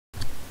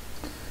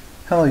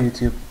Hello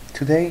YouTube.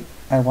 Today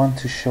I want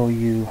to show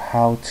you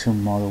how to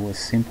model a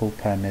simple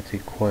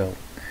parametric coil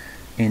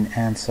in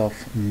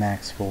Ansoft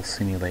Maxwell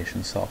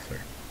simulation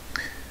software.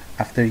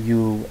 After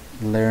you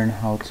learn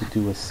how to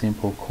do a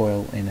simple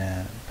coil in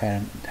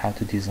how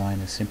to design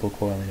a simple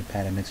coil in a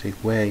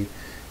parametric way,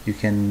 you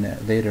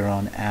can later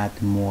on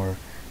add more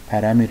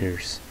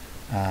parameters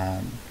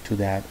to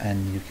that,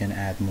 and you can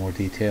add more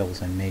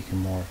details and make a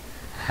more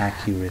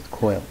accurate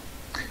coil.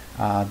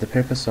 The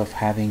purpose of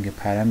having a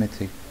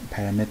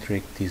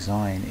parametric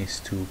design is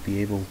to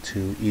be able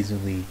to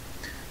easily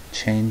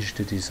change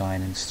the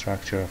design and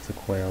structure of the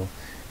coil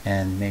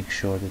and make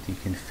sure that you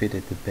can fit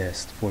it the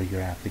best for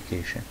your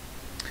application.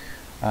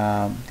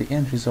 The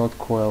end result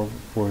coil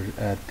for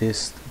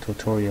this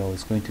tutorial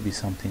is going to be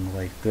something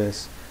like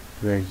this,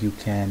 where you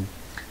can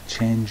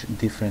change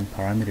different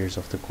parameters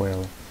of the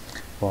coil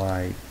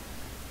by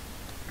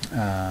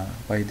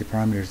the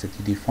parameters that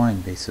you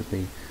define,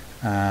 basically.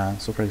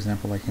 So for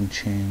example, I can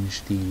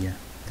change the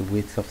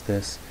width of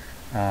this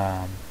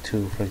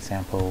to, for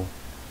example,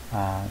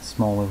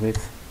 smaller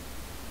width,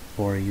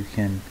 or you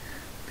can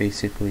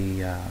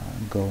basically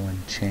go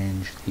and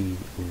change the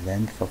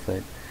length of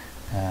it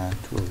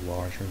to a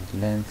larger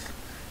length.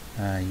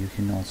 You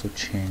can also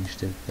change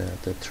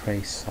the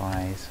trace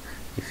size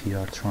if you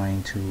are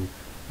trying to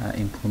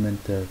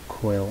implement the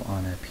coil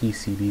on a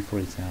PCB, for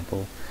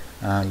example.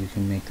 You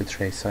can make the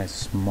trace size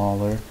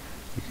smaller.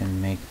 You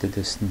can make the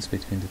distance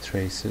between the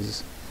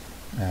traces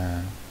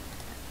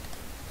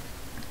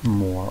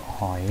more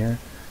higher,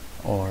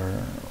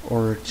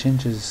 or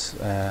changes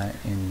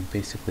in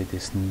basically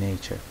this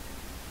nature.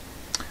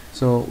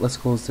 So let's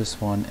close this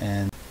one,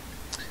 and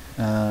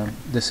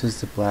this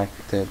is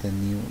the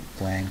new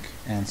blank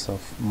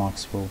Ansoft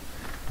Maxwell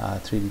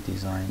 3D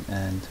design.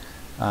 And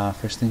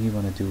first thing you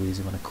want to do is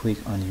you want to click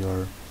on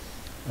your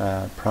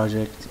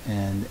project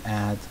and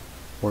add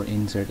or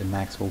insert a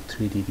Maxwell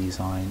 3D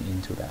design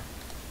into that.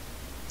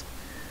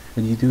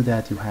 When you do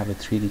that, you have a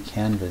 3D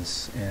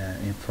canvas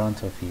in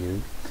front of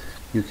you.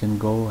 You can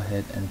go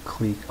ahead and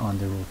click on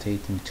the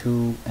rotating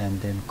tool,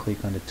 and then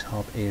click on the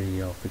top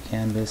area of the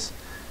canvas,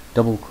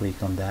 double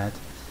click on that,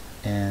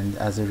 and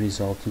as a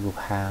result you will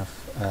have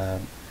a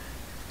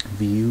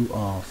view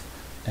of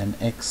an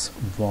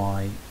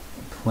XY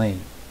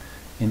plane.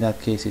 In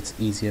that case, it's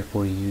easier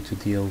for you to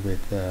deal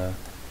with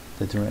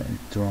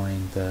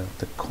drawing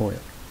the coil.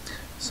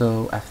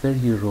 So after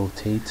you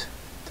rotate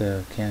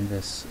the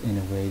canvas in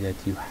a way that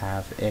you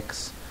have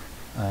X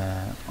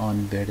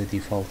on where the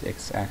default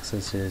X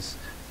axis is,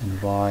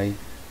 and Y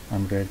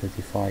on where the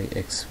default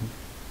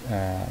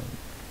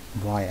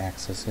Y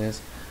axis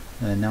is,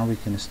 now we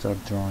can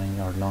start drawing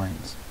our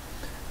lines.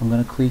 I'm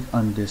going to click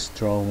on this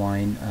draw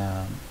line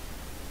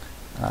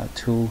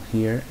tool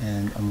here,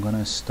 and I'm going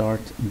to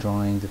start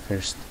drawing the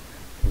first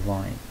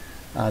line.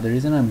 The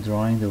reason I'm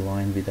drawing the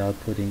line without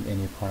putting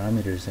any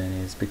parameters in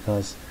is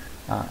because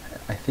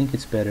I think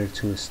it's better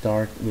to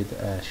start with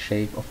a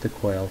shape of the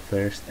coil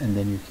first, and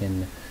then you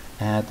can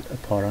add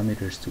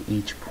parameters to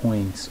each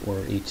points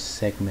or each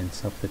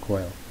segments of the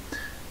coil.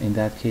 In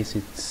that case,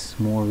 it's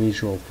more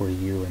visual for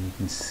you, and you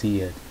can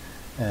see it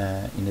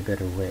in a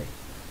better way.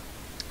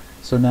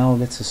 So now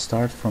let's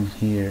start from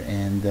here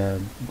and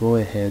go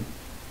ahead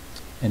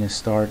and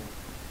start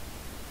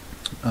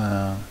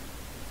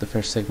the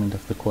first segment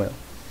of the coil.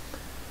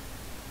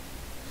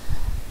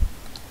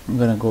 I'm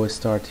gonna go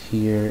start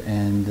here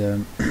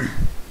and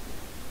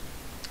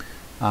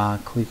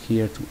click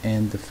here to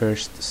end the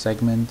first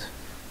segment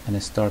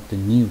and start the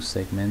new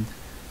segment,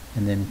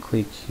 and then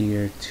click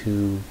here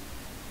to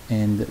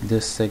end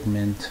this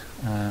segment.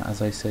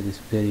 As I said, it's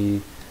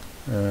very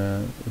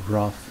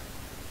rough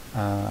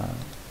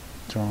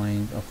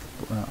drawing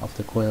of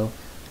the coil,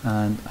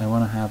 and I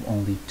want to have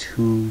only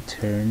 2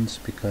 turns,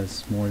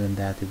 because more than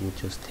that it will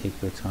just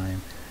take your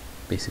time,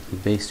 basically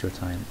waste your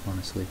time,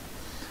 honestly.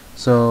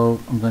 So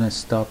I'm gonna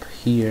stop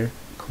here,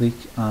 click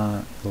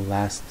the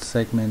last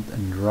segment,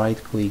 and right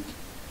click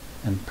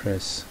and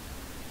press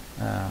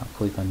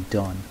click on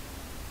done.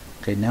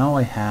 Okay, now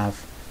I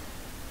have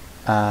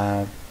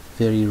a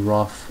very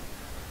rough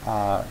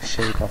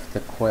shape of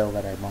the coil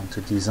that I want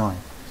to design.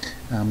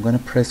 I'm gonna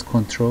press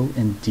Ctrl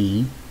and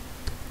D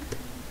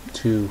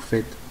to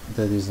fit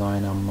the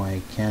design on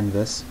my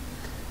canvas,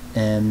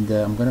 and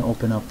I'm gonna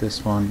open up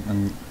this one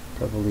and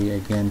probably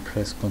again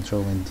press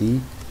Ctrl and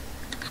D.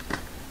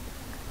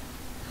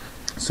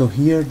 So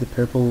here the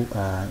purple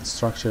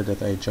structure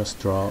that I just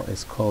draw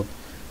is called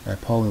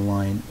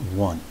polyline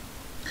 1,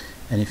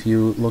 and if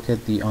you look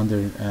at the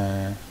under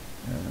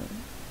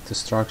the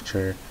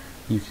structure,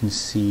 you can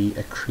see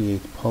a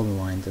create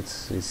polyline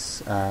that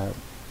is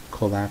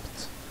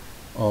collapsed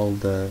all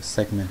the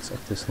segments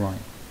of this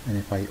line. And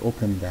if I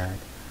open that,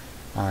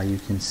 you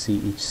can see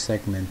each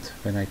segment.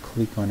 When I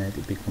click on it,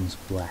 it becomes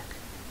black,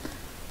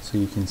 so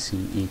you can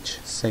see each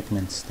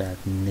segments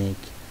that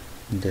make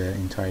the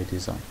entire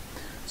design.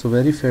 So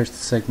very first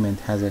segment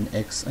has an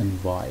X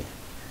and Y.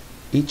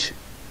 Each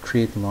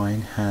create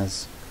line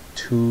has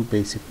 2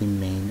 basically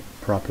main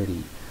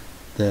property.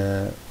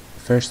 The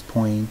first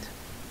point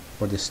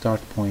or the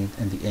start point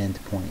and the end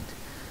point.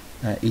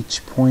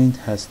 Each point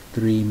has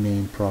three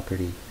main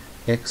properties: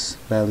 x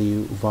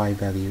value, y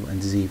value,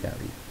 and z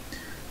value.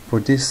 For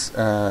this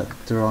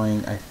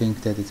drawing, I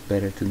think that it's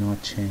better to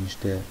not change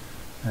the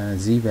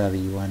z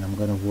value, and I'm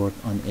going to work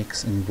on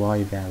x and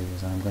y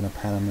values, and I'm going to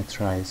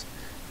parameterize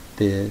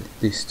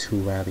these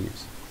two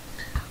values.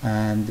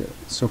 And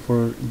so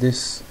for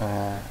this,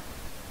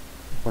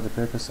 for the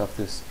purpose of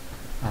this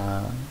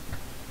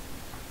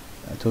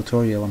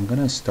tutorial, I'm going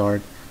to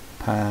start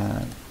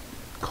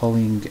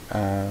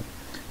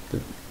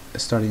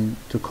starting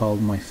to call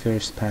my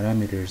first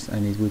parameters,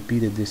 and it would be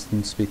the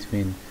distance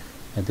between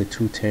the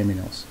two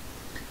terminals.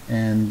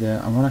 And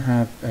I want to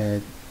have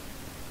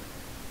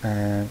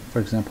for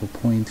example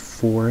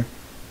 0.4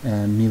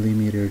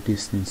 millimeter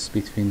distance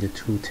between the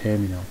two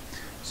terminals.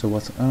 So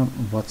what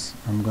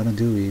I'm gonna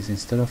do is,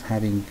 instead of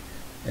having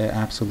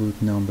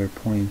absolute number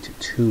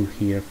 0.2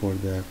 here for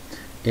the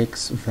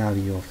x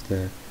value of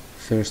the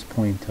first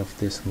point of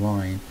this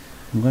line,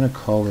 I'm gonna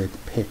call it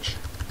pitch.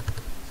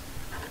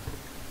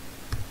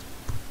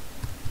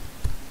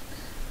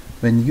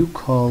 When you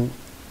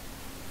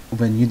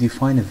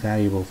define a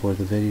variable for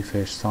the very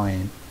first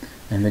time,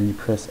 and when you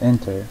press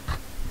enter,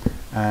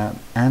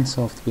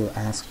 Ansoft will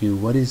ask you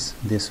what is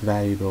this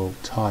variable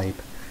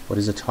type, what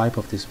is the type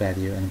of this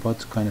value, and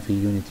what kind of a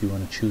unit you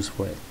want to choose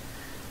for it.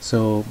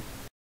 So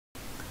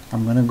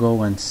I'm gonna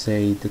go and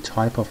say the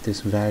type of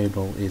this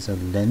variable is a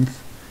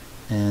length,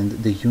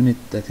 and the unit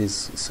that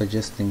is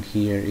suggesting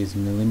here is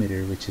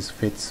millimeter, which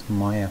fits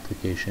my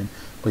application,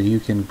 but you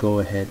can go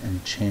ahead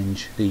and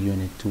change the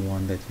unit to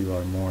one that you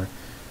are more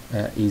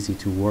easy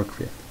to work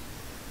with.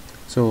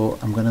 So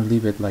I'm going to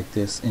leave it like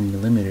this in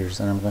millimeters,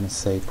 and I'm going to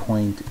say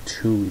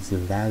 0.2 is the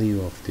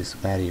value of this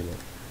variable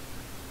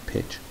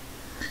pitch.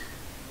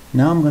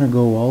 Now I'm going to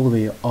go all the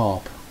way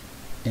up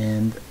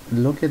and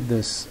look at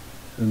this.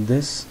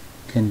 This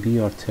can be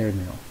our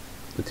terminal,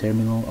 the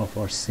terminal of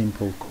our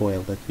simple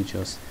coil that we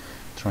just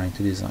trying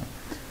to design.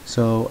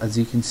 So as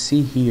you can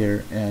see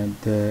here,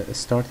 the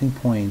starting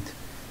point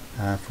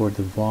for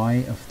the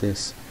y of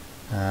this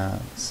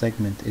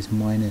segment is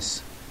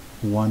minus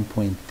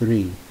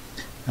 1.3,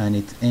 and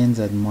it ends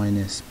at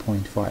minus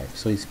 0.5,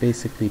 so it's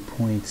basically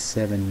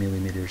 0.7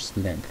 millimeters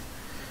length.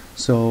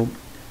 So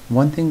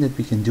one thing that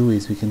we can do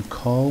is we can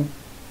call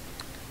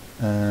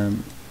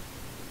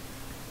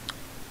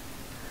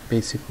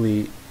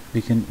basically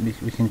we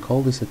can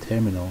call this a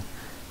terminal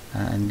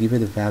and give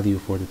it a value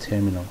for the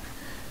terminal.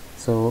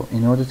 So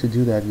in order to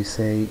do that, we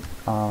say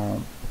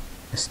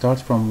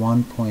start from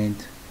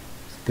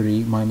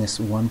 1.3 minus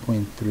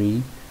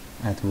 1.3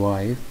 at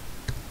y,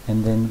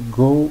 and then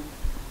go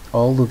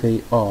all the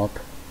way up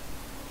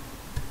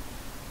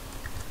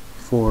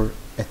for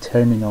a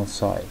terminal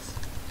size.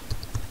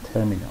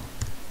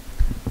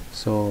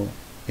 So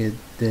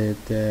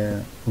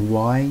the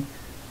y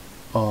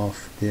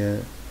of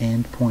the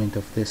end point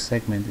of this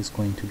segment is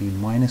going to be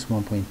minus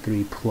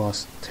 1.3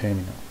 plus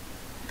terminal.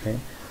 Okay,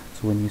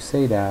 so when you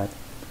say that,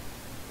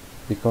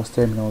 because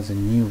terminal is a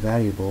new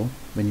variable,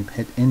 when you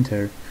hit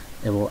enter,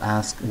 it will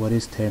ask what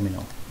is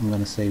terminal. I'm going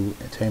to say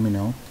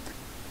terminal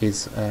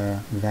is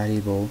a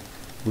variable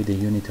with a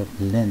unit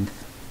of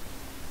length,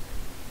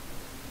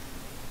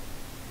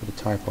 with a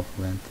type of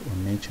length or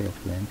nature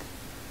of length,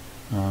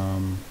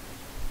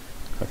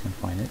 if I can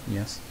find it,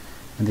 yes,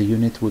 and the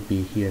unit would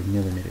be here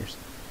millimeters.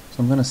 So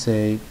I'm going to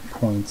say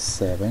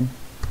 0.7,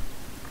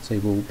 so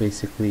it will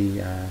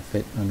basically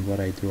fit on what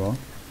I draw.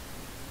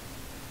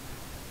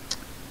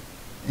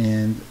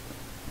 And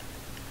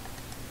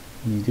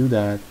when you do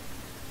that,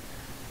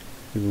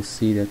 you will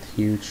see that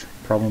huge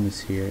problem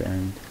is here,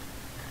 and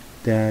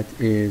that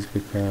is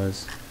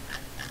because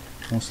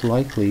most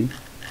likely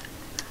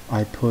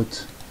I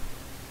put,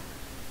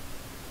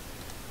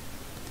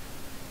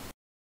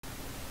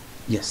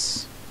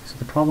 yes, so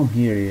the problem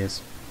here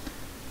is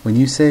when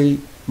you say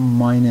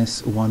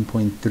minus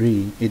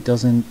 1.3, it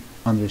doesn't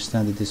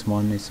understand that this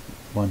minus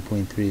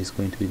 1.3 is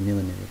going to be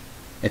millimeter.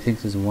 I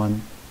think this is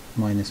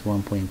minus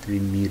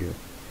 1.3 meter,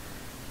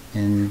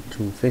 and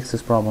to fix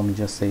this problem you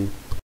just say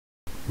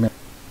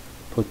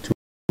put 2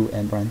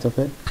 in front of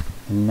it,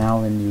 and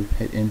now when you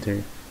hit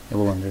enter it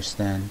will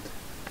understand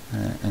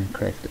and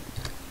correct it.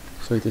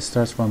 So it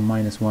starts from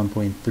minus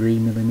 1.3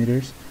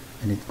 millimeters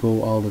and it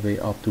go all the way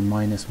up to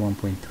minus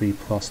 1.3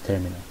 plus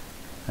terminal,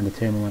 and the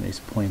terminal is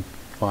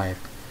 0.5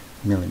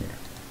 millimeter.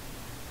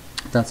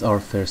 That's our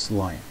first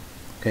line.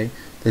 Okay,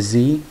 the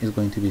z is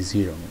going to be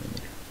 0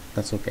 millimeter.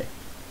 That's okay.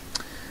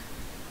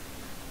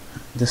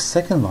 The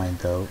second line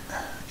though,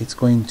 it's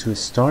going to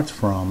start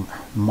from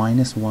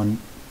minus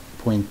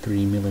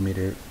 1.3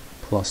 millimeter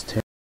plus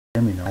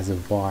terminal as a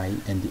y,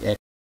 and the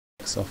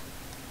x of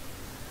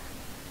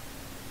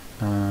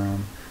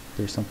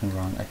there's something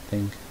wrong, I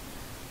think.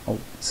 Oh,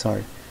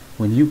 sorry.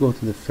 When you go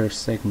to the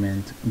first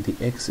segment, the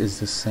x is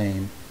the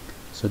same,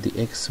 so the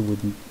x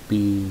would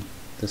be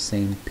the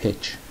same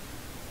pitch,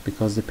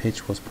 because the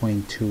pitch was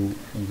 0.2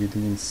 and you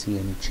didn't see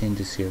any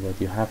changes here, but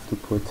you have to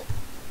put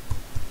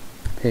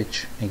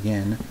pitch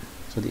again,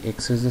 so the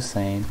x is the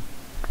same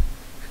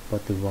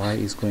but the y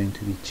is going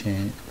to be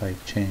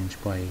changed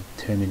by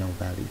terminal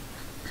value.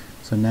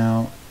 So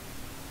now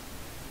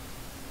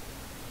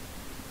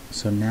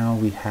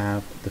we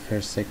have the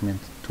first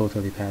segment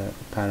totally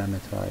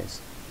parameterized.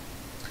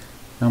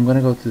 Now I'm going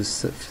to go to the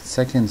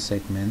second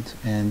segment,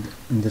 and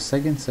the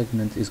second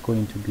segment is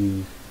going to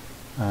be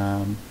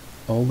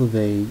all the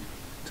way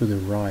to the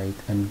right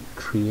and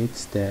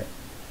creates the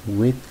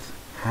width,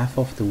 half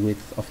of the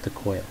width of the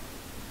coil.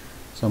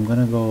 So I'm going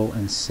to go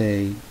and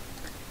say,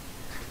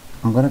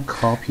 I'm going to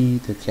copy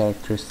the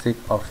characteristic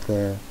of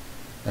the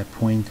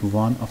point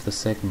 1 of the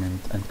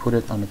segment and put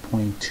it on the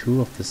point 2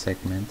 of the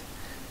segment,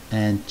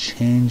 and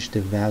change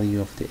the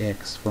value of the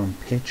x from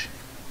pitch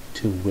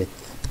to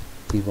width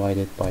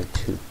divided by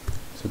 2.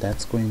 So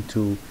that's going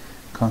to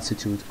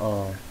constitute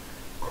our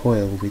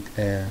coil with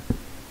a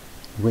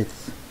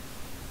width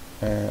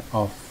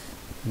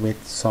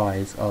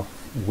size of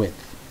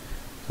width.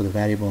 So the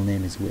variable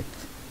name is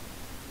width.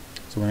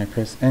 So when I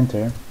press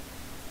enter,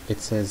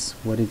 it says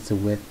what is the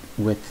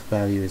width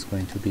value is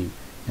going to be,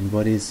 and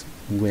what is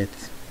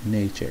width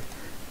nature.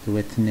 The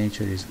width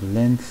nature is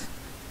length,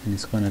 and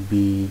it's going to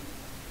be,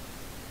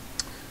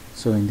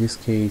 so in this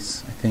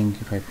case I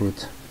think if I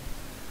put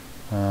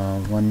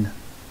 1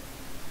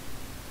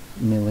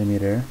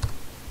 millimeter,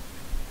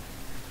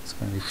 it's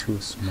going to be too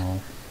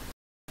small.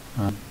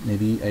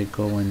 Maybe I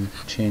go and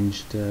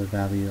change the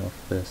value of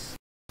this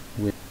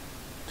width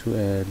to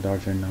a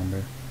larger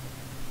number.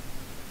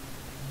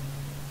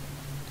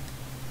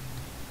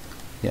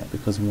 Yeah,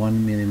 because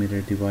 1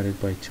 millimeter divided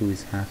by 2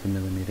 is half a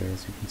millimeter,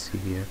 as you can see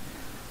here.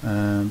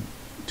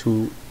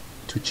 To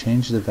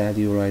change the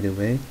value right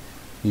away,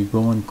 you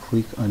go and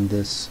click on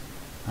this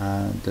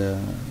the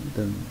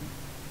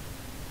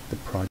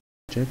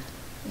project,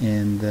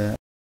 and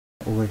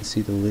over here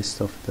see the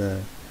list of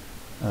the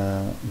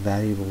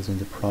variables in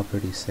the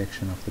property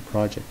section of the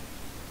project,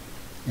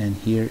 and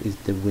here is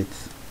the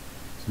width.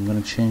 So I'm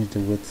going to change the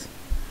width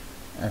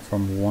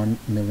from 1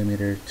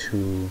 millimeter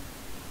to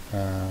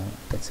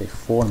let's say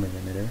 4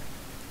 millimeter,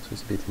 so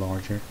it's a bit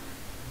larger,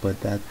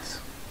 but that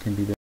can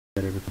be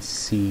better. We can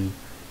see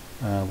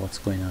what's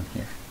going on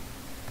here.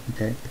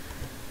 Okay,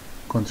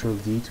 Control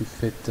D to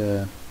fit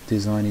the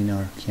design in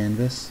our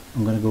canvas.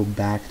 I'm going to go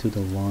back to the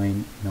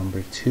line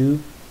number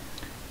 2.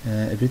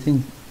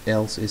 Everything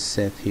else is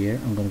set here.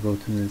 I'm going to go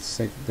to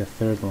the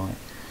third line.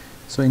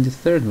 So in the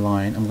third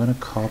line, I'm going to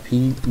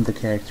copy the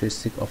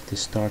characteristic of the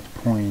start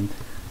point,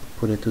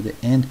 put it to the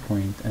end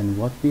point, and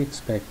what we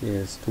expect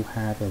is to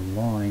have a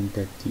line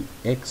that the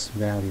x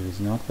value is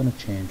not going to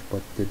change,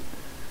 but the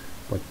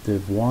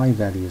y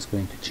value is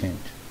going to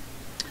change.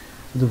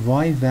 So the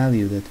y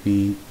value that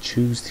we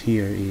choose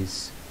here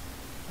is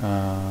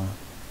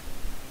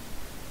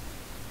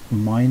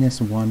minus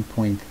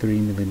 1.3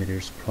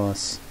 millimeters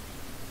plus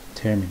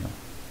terminal.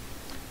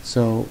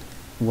 So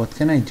what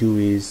can I do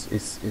is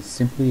it's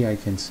simply I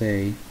can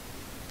say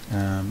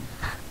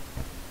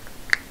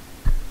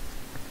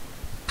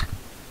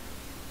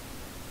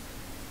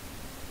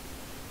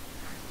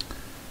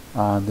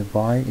the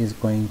y is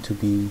going to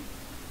be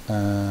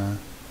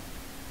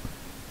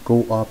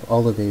go up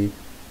all the way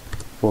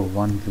for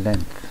one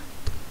length.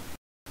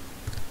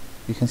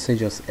 You can say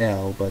just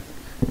L, but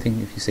I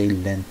think if you say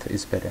length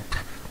is better.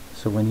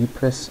 So when you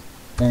press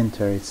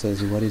enter, it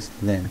says what is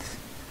length,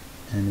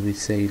 and we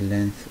say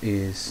length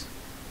is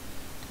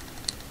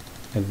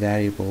a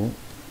variable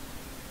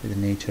with the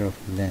nature of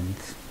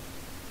length,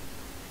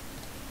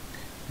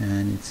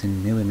 and it's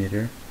in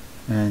millimeter,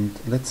 and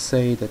let's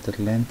say that the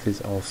length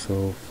is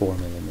also 4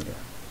 millimeter.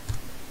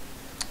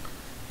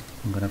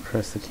 I'm gonna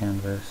press the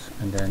canvas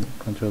and then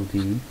Control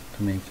D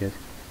to make it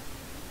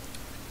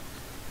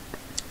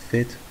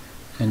fit,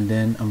 and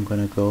then I'm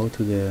gonna go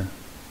to the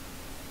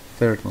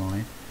third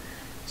line.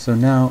 So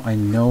now I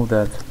know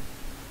that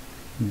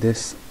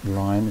this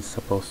line is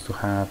supposed to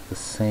have the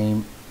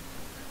same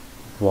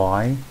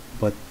y,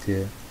 but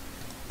the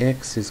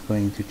x is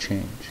going to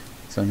change.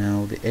 So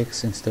now the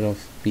x, instead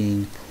of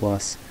being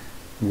plus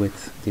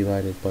width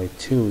divided by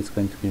 2, it's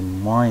going to be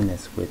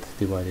minus width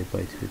divided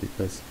by 2,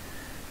 because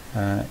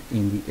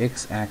in the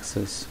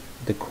x-axis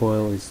the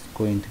coil is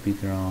going to be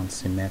drawn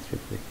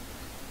symmetrically.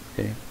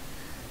 Okay,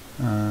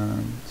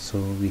 so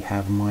we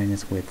have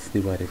minus width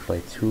divided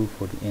by 2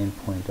 for the end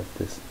point of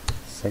this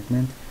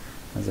segment.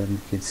 As you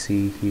can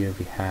see here,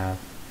 we have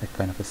a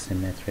kind of a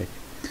symmetric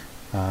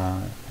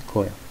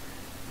coil.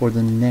 For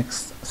the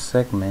next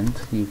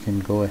segment, you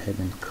can go ahead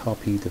and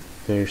copy the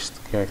first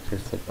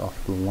characteristic of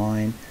the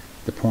line,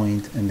 the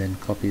point, and then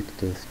copy it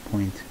to the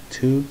point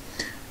 2.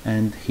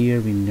 And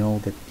here we know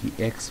that the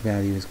x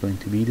value is going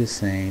to be the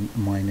same,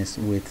 minus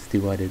width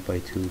divided by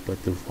 2,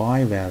 but the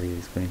y value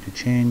is going to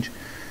change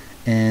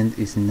and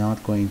is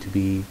not going to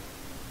be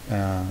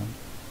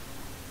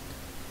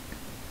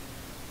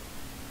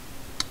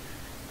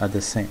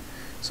the same.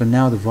 So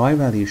now the y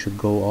value should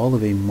go all the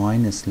way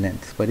minus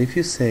length, but if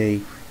you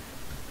say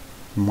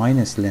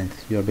minus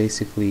length, you are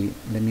basically,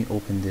 let me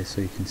open this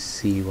so you can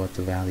see what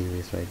the value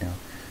is right now.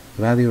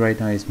 The value right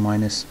now is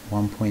minus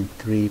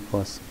 1.3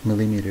 plus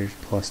millimeters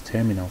plus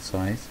terminal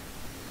size,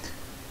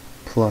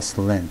 plus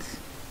length,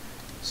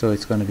 so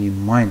it's going to be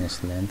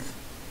minus length.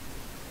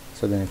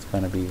 So then it's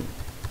going to be,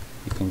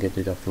 you can get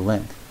rid of the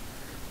length.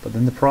 But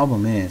then the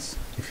problem is,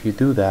 if you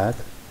do that,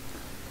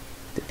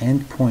 the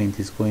end point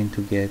is going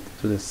to get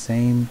to the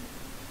same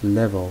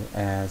level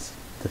as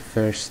the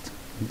first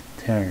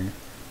turn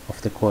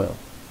of the coil.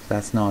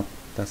 That's not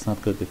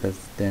good, because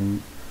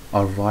then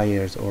our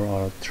wires or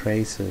our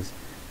traces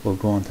will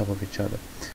go on top of each other.